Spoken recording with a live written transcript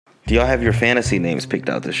Do y'all have your fantasy names picked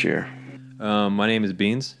out this year? My name is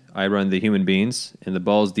Beans. I run the Human Beans in the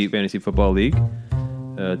Balls Deep Fantasy Football League.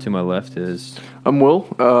 To my left is... I'm Will.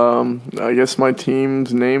 I guess my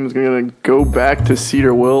team's name is going to go back to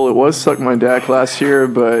Cedar Will. It was Suck My Dak last year,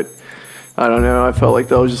 but I don't know. I felt like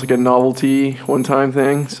that was just like a novelty one-time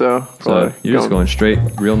thing. So you're just going straight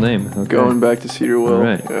real name. Okay. Going back to Cedar Will. All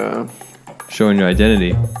right. Yeah. Showing your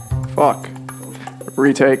identity. Fuck.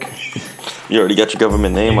 Retake. You already got your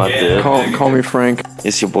government name out there. Call me Frank.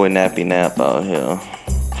 It's your boy Nappy Nap out here.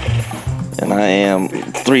 And I am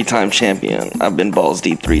 3-time champion. I've been balls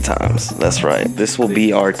deep 3 times. That's right. This will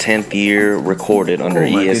be our 10th year recorded under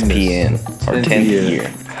ESPN. Our 10th year.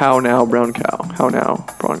 How now, brown cow? How now,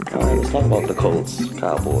 brown cow? Let's talk about the Colts,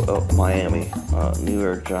 Cowboys, Miami, New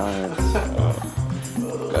York Giants,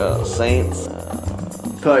 Saints,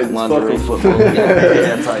 Titans. lingerie football.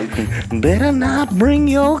 Yeah, Titans. Better not bring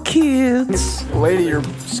your kids. Lady, you're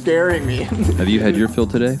scaring me. Have you had your fill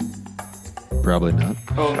today? Probably not.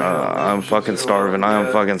 I'm fucking starving. I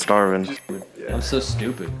am fucking starving. I'm so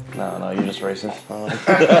stupid. No, you're just racist.